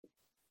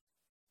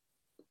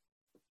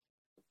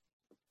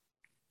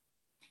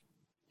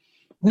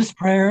This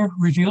prayer,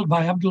 revealed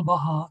by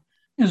Abdu'l-Baha,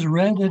 is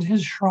read at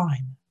his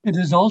shrine. It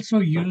is also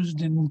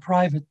used in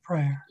private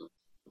prayer.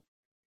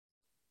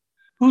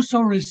 Whoso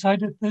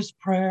reciteth this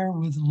prayer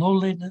with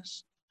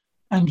lowliness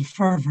and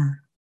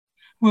fervor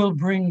will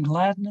bring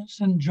gladness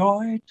and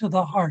joy to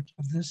the heart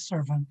of this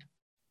servant.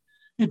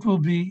 It will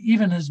be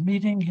even as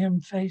meeting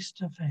him face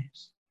to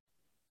face.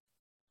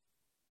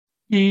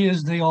 He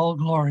is the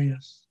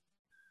all-glorious.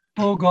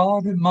 O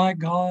God, my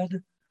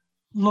God,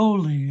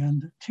 lowly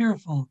and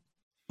tearful,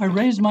 I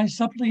raise my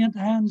suppliant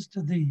hands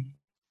to thee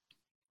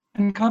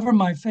and cover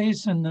my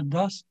face in the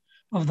dust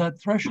of that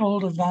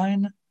threshold of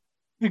thine,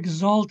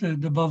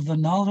 exalted above the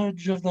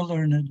knowledge of the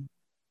learned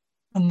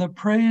and the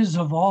praise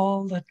of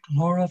all that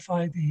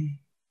glorify thee.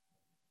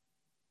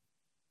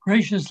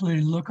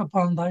 Graciously look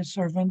upon thy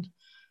servant,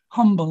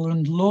 humble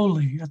and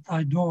lowly at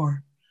thy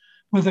door,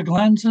 with the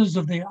glances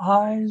of the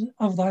eyes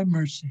of thy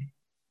mercy,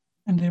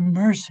 and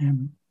immerse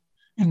him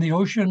in the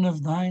ocean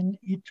of thine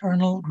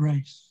eternal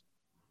grace.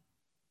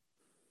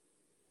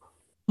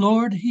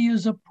 Lord, he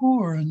is a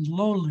poor and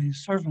lowly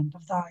servant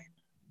of thine,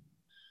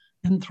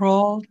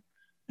 enthralled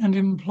and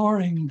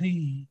imploring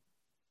thee,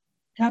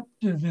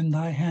 captive in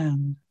thy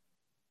hand,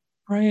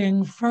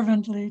 praying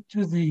fervently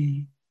to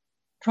thee,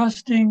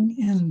 trusting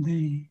in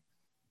thee,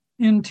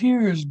 in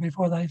tears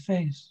before thy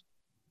face,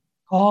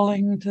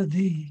 calling to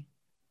thee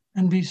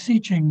and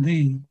beseeching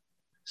thee,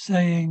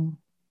 saying,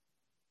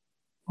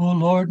 O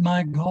Lord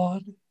my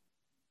God,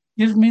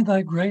 give me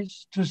thy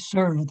grace to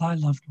serve thy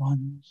loved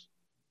ones.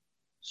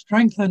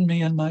 Strengthen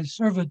me in my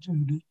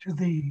servitude to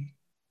thee.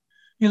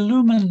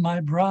 Illumine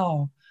my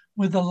brow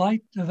with the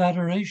light of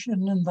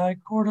adoration in thy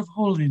court of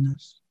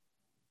holiness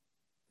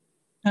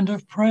and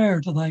of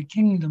prayer to thy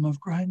kingdom of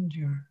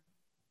grandeur.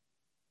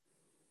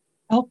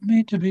 Help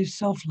me to be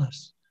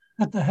selfless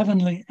at the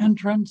heavenly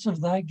entrance of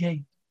thy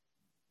gate,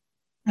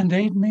 and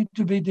aid me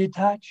to be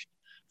detached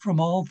from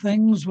all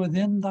things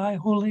within thy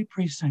holy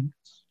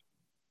precincts.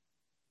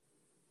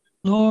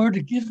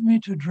 Lord, give me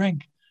to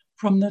drink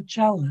from the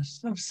chalice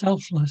of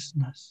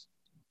selflessness.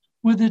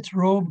 With its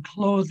robe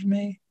clothe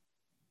me,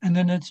 and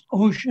in its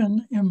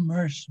ocean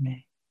immerse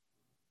me.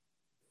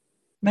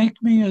 Make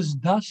me as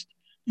dust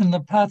in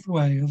the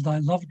pathway of thy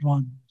loved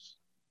ones,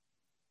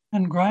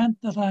 and grant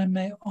that I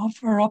may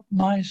offer up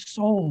my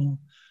soul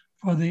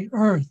for the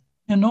earth,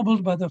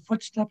 ennobled by the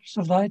footsteps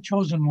of thy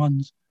chosen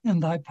ones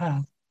in thy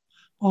path,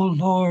 O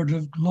Lord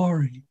of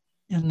glory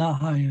in the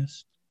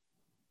highest.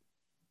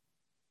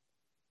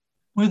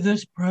 With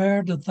this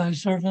prayer doth thy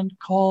servant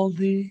call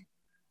thee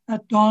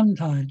at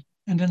dawntide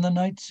and in the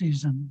night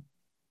season.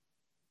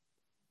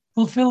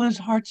 Fulfill his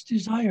heart's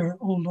desire,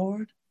 O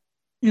Lord.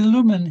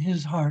 Illumine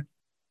his heart,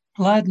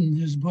 gladden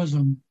his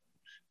bosom,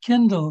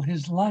 kindle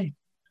his light,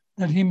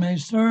 that he may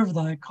serve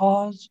thy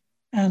cause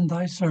and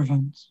thy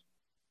servants.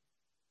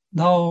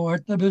 Thou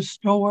art the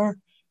bestower,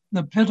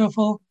 the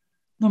pitiful,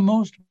 the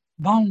most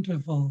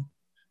bountiful,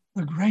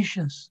 the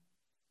gracious,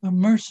 the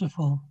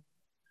merciful,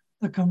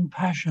 the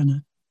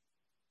compassionate.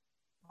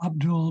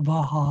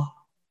 Abdu'l-Baha.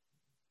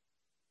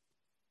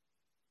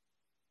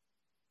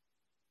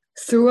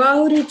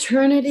 Throughout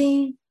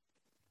eternity,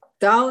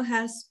 thou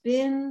hast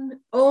been,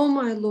 O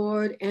my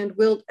Lord, and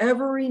wilt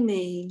ever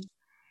remain,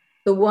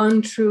 the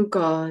one true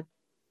God,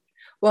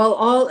 while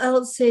all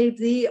else save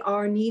thee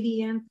are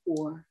needy and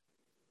poor.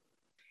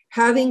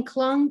 Having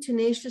clung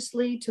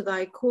tenaciously to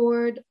thy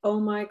cord, O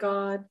my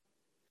God,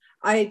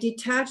 I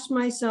detached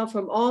myself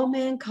from all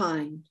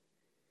mankind,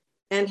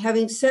 and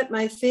having set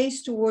my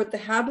face toward the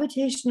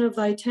habitation of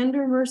thy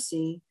tender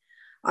mercy,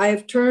 I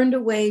have turned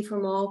away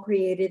from all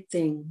created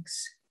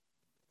things.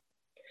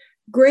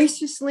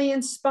 Graciously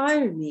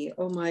inspire me,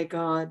 O my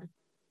God,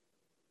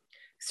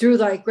 through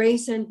thy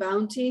grace and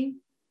bounty,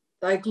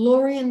 thy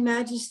glory and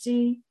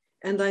majesty,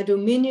 and thy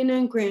dominion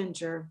and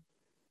grandeur.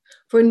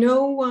 For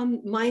no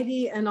one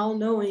mighty and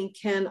all-knowing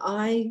can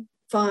I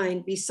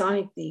find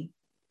beside thee.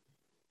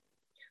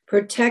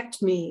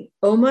 Protect me,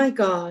 O my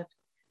God,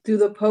 through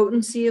the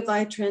potency of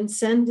thy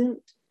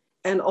transcendent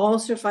and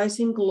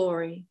all-sufficing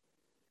glory,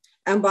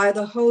 and by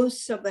the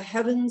hosts of the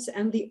heavens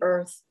and the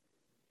earth,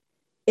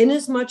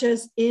 inasmuch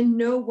as in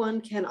no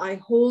one can I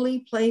wholly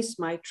place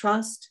my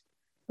trust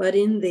but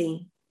in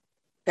thee,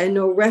 and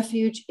no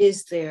refuge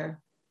is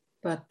there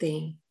but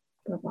thee.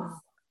 Abha.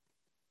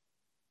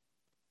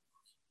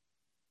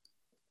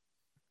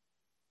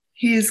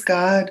 He is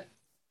God,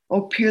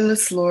 O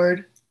peerless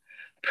Lord.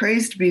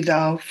 Praised be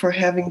thou for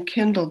having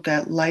kindled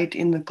that light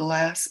in the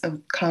glass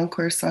of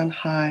Concourse on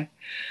high,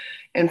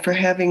 and for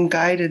having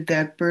guided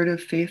that bird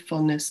of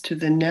faithfulness to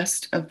the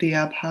nest of the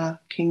Abha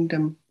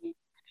kingdom.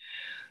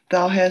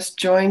 Thou hast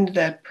joined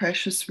that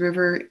precious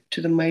river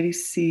to the mighty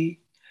sea.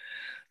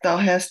 Thou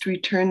hast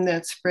returned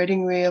that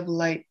spreading ray of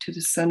light to the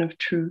sun of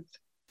truth.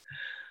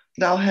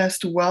 Thou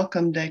hast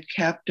welcomed that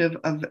captive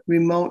of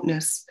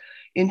remoteness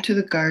into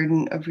the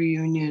garden of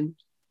reunion,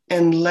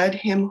 and led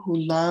him who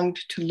longed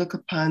to look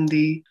upon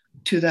thee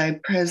to thy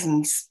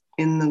presence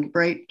in the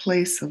bright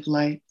place of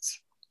lights.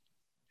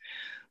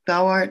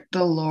 Thou art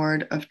the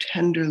Lord of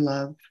tender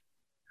love.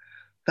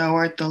 Thou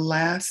art the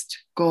last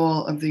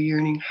goal of the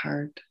yearning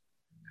heart.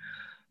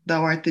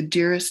 Thou art the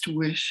dearest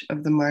wish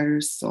of the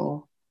martyr's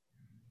soul.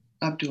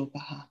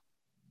 Abha.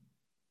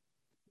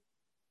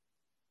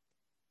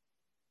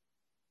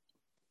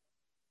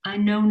 I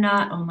know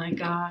not, O my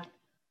God,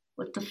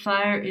 what the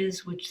fire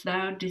is which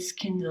thou didst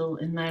kindle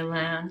in thy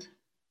land.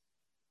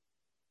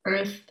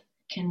 Earth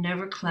can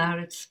never cloud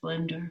its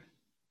splendor,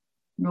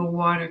 nor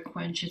water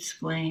quench its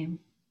flame.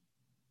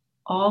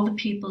 All the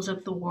peoples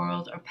of the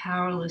world are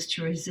powerless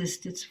to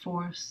resist its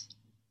force.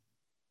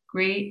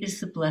 Great is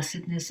the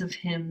blessedness of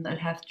him that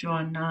hath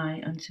drawn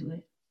nigh unto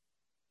it,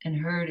 and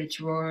heard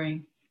its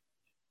roaring.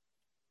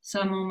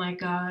 Some, O my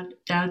God,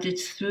 thou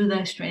didst through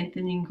thy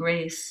strengthening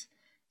grace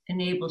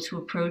enable to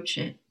approach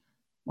it,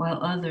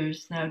 while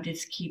others thou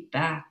didst keep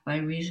back by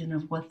reason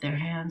of what their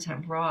hands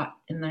have wrought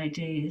in thy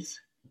days.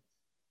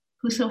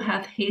 Whoso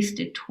hath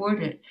hasted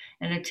toward it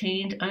and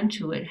attained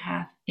unto it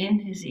hath, in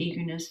his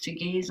eagerness to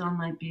gaze on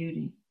thy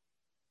beauty,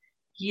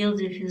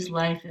 yielded his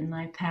life in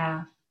thy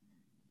path,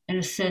 and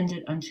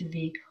ascended unto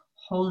thee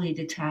wholly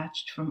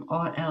detached from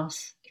aught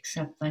else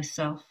except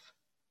thyself.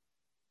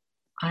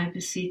 I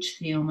beseech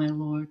thee, O my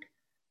Lord,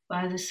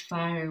 by this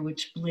fire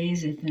which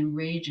blazeth and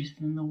rageth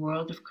in the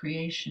world of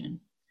creation,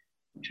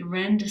 to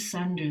rend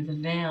asunder the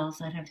veils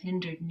that have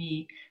hindered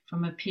me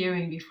from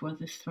appearing before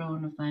the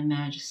throne of thy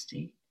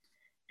majesty,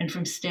 and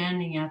from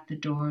standing at the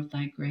door of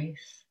thy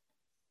grace.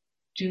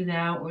 Do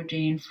thou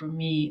ordain for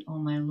me, O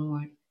my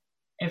Lord,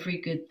 every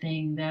good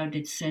thing thou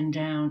didst send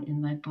down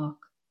in thy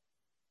book,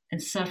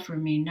 and suffer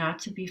me not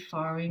to be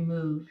far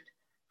removed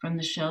from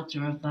the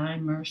shelter of thy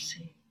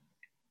mercy.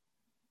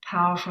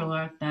 Powerful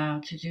art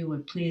thou to do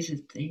what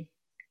pleaseth thee.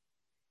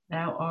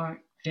 Thou art,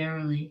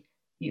 verily,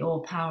 the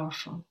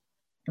all-powerful,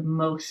 the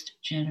most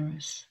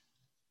generous.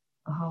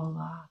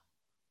 Aholah.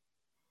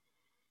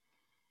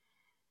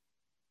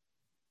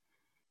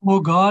 O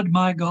God,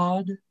 my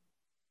God,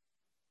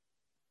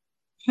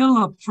 fill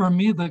up for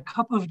me the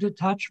cup of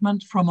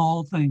detachment from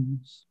all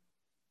things,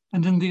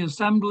 and in the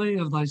assembly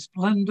of thy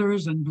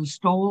splendors and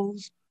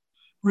bestowals,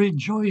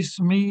 rejoice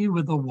me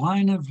with the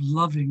wine of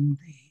loving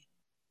thee.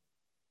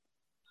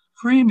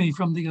 Free me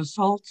from the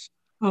assaults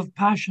of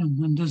passion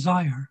and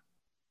desire.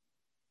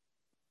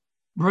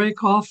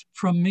 Break off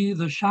from me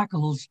the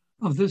shackles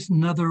of this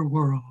nether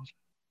world.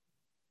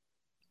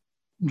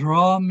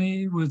 Draw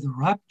me with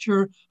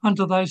rapture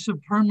unto thy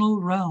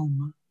supernal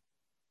realm,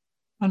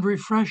 and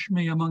refresh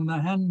me among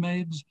the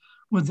handmaids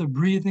with the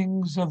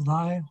breathings of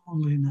thy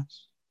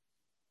holiness.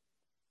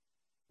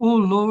 O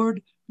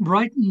Lord,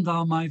 brighten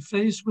thou my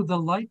face with the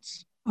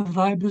lights of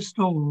thy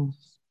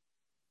bestowals.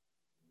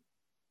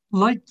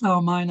 Light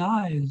thou mine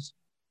eyes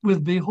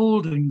with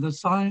beholding the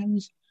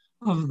signs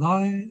of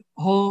thy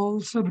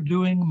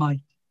all-subduing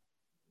might.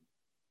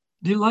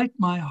 Delight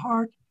my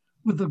heart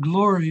with the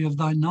glory of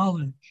thy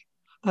knowledge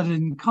that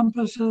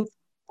encompasseth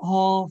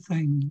all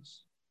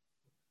things.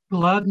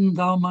 Gladden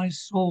thou my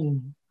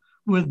soul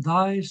with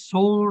thy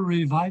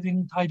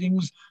soul-reviving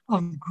tidings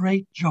of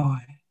great joy,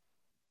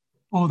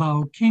 O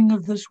thou King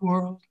of this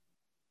world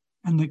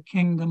and the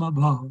kingdom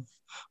above,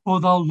 O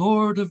thou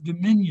Lord of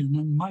dominion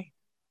and might,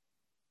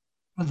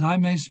 that I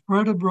may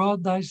spread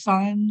abroad thy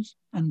signs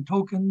and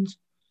tokens,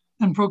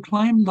 and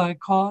proclaim thy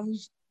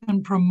cause,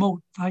 and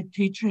promote thy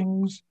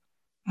teachings,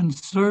 and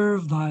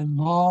serve thy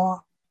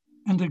law,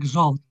 and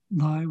exalt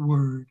thy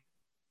word.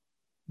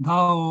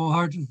 Thou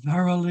art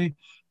verily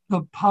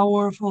the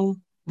powerful,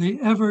 the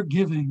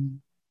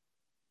ever-giving,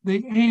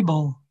 the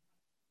able,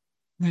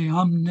 the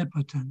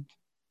omnipotent.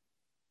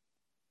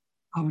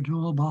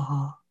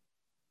 Abha.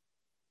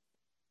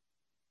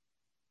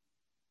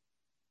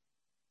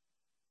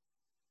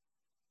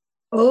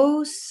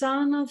 O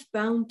Son of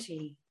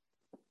Bounty,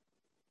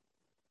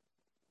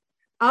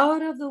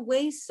 out of the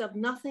wastes of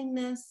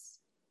nothingness,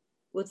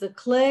 with the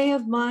clay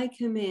of my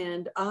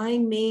command, I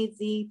made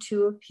thee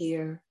to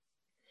appear,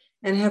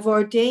 and have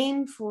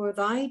ordained for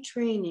thy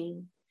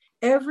training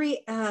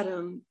every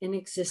atom in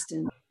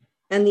existence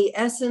and the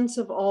essence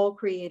of all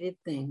created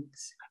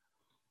things.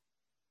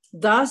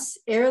 Thus,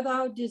 ere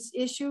thou didst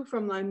issue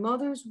from thy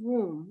mother's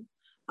womb,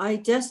 I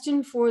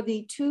destined for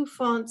thee 2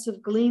 fonts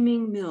of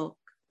gleaming milk,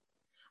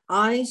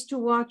 eyes to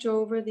watch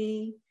over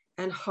thee,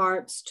 and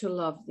hearts to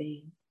love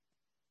thee.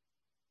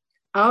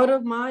 Out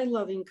of my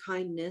loving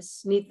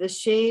kindness, 'neath the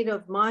shade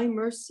of my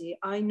mercy,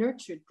 I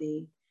nurtured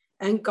thee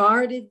and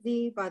guarded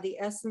thee by the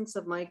essence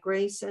of my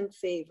grace and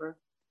favor.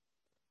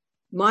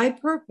 My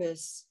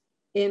purpose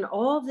in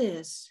all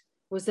this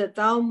was that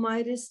thou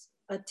mightest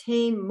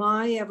attain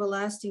my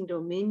everlasting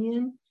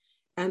dominion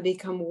and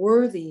become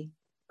worthy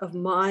of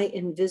my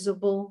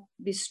invisible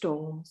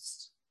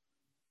bestowals.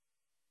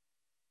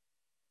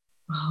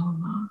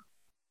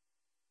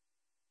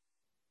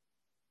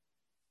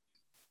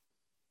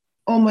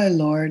 O my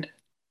Lord,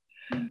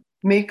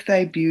 make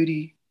thy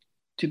beauty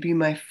to be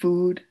my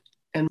food,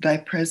 and thy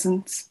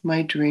presence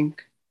my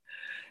drink,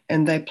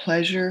 and thy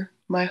pleasure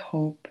my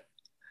hope,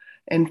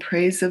 and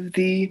praise of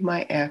thee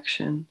my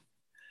action,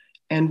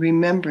 and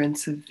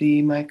remembrance of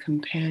thee my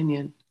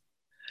companion,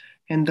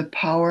 and the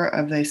power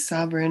of thy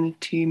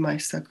sovereignty my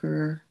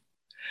succorer,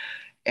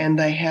 and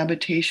thy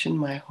habitation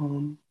my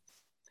home,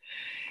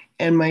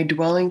 and my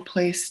dwelling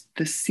place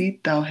the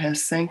seat thou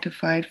hast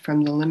sanctified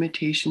from the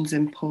limitations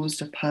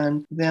imposed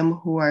upon them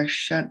who are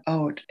shut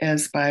out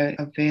as by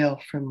a veil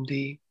from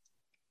thee.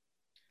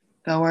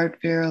 Thou art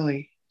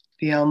verily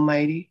the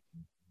Almighty,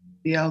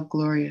 the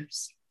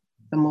All-Glorious,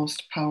 the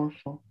Most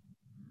Powerful.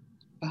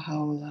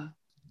 Baha'u'llah.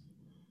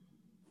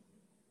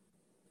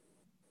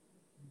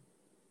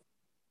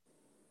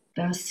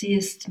 Thou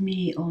seest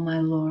me, O my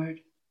Lord,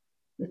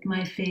 with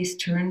my face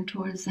turned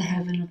towards the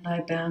heaven of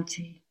thy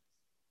bounty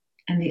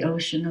and the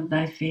ocean of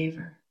thy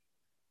favor,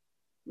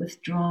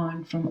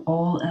 withdrawn from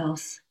all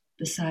else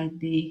beside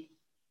thee.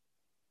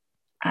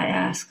 I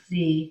ask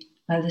thee,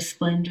 by the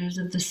splendors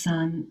of the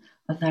sun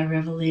of thy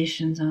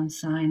revelations on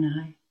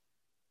Sinai,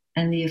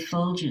 and the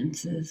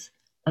effulgences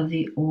of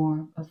the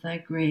orb of thy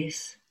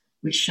grace,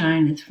 which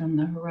shineth from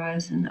the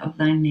horizon of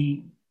thy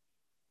name,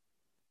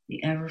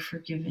 the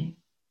ever-forgiving,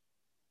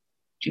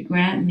 to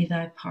grant me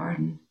thy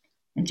pardon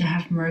and to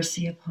have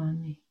mercy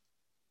upon me.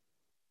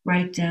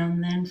 Write down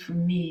then for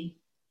me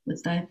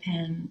with thy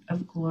pen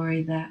of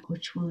glory that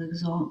which will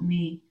exalt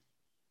me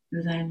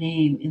through thy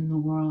name in the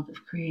world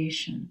of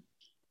creation.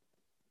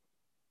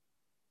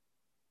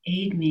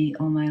 Aid me,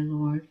 O my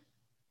Lord,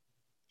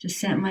 to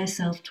set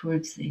myself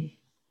towards thee,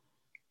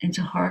 and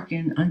to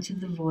hearken unto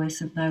the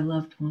voice of thy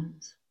loved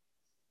ones,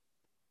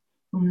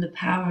 whom the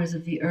powers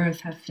of the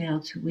earth have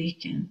failed to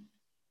weaken,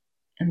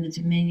 and the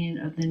dominion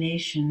of the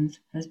nations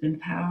has been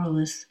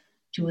powerless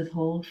to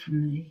withhold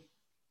from thee,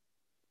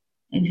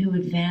 and who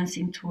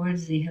advancing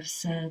towards thee have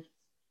said,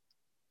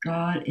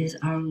 God is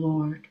our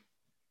Lord,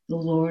 the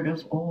Lord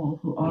of all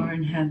who are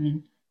in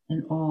heaven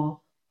and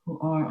all who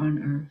are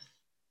on earth.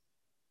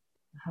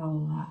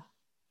 Baha'u'llah.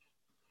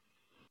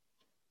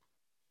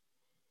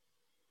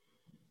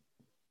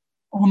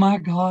 O my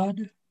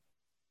God,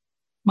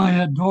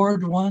 my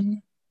adored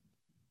one,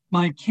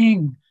 my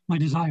King, my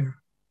desire,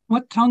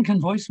 what tongue can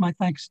voice my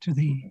thanks to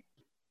thee?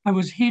 I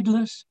was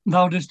heedless,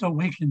 thou didst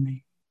awaken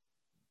me.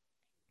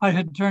 I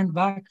had turned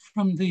back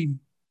from thee,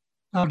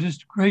 thou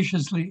didst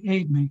graciously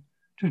aid me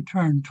to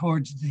turn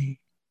towards thee.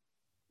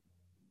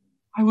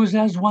 I was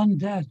as one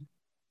dead,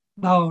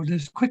 thou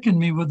didst quicken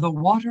me with the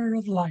water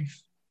of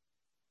life.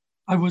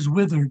 I was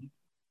withered,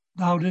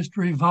 thou didst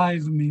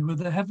revive me with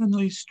the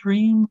heavenly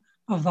stream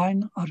of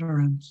thine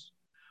utterance,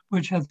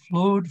 which hath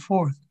flowed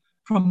forth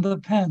from the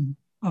pen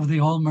of the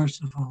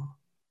All-Merciful.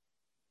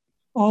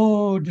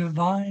 O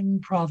divine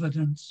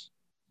providence,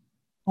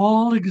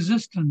 all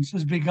existence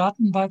is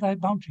begotten by thy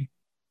bounty.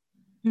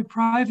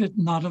 Deprive it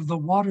not of the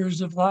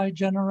waters of thy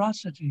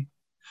generosity,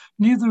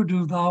 neither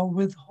do thou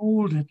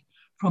withhold it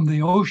from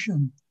the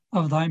ocean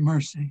of thy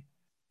mercy.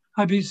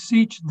 I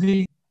beseech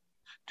thee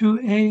to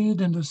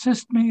aid and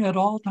assist me at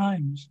all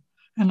times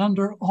and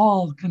under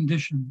all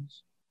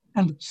conditions,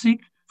 and seek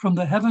from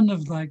the heaven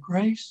of thy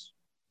grace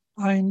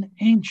thine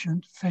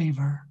ancient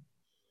favor.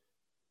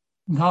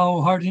 Thou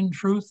art in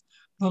truth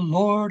the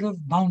Lord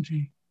of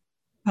bounty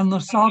and the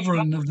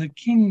sovereign of the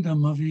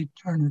kingdom of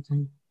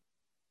eternity.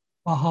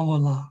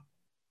 Baha'u'llah.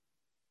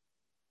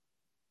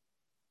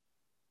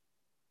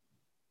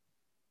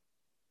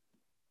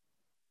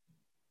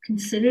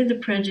 Consider the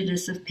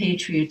prejudice of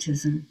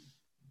patriotism.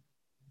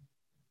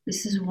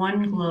 This is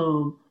one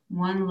globe,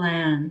 one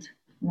land,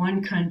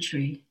 one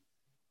country.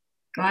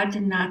 God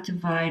did not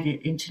divide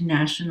it into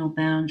national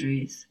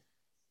boundaries.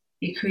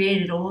 He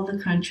created all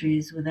the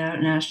countries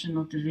without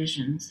national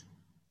divisions.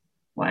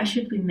 Why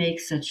should we make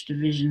such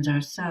divisions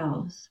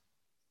ourselves?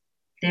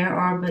 There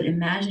are but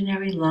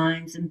imaginary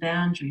lines and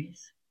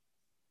boundaries.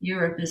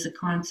 Europe is a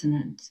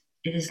continent.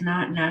 It is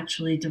not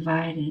naturally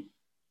divided.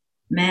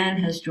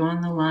 Man has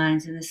drawn the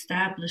lines and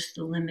established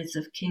the limits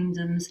of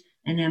kingdoms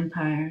and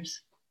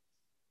empires.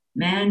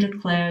 Man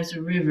declares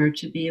a river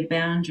to be a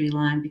boundary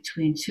line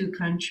between two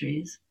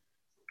countries,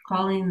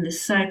 calling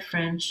this side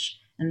French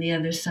and the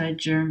other side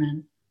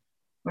German,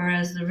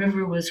 whereas the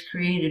river was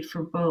created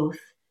for both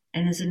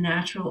and is a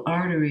natural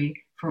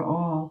artery for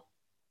all.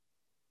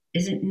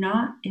 Is it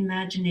not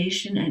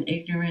imagination and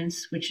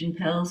ignorance which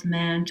impels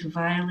man to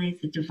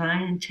violate the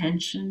divine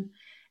intention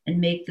and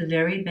make the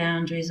very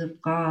boundaries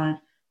of God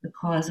the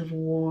cause of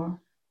war,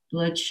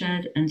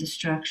 bloodshed, and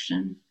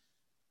destruction?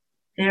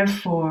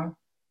 Therefore,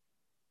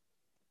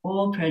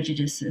 all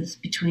prejudices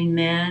between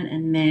man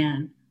and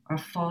man are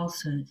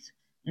falsehoods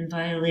and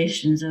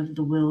violations of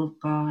the will of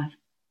God.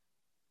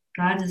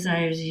 God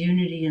desires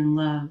unity and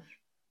love.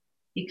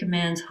 He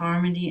commands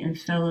harmony and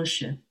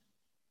fellowship.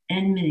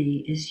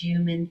 Enmity is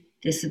human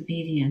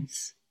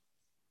disobedience.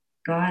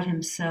 God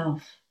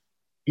himself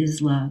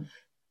is love.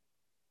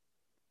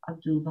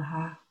 Abdul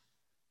Baha,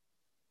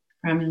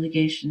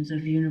 Promulgations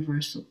of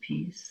Universal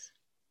Peace.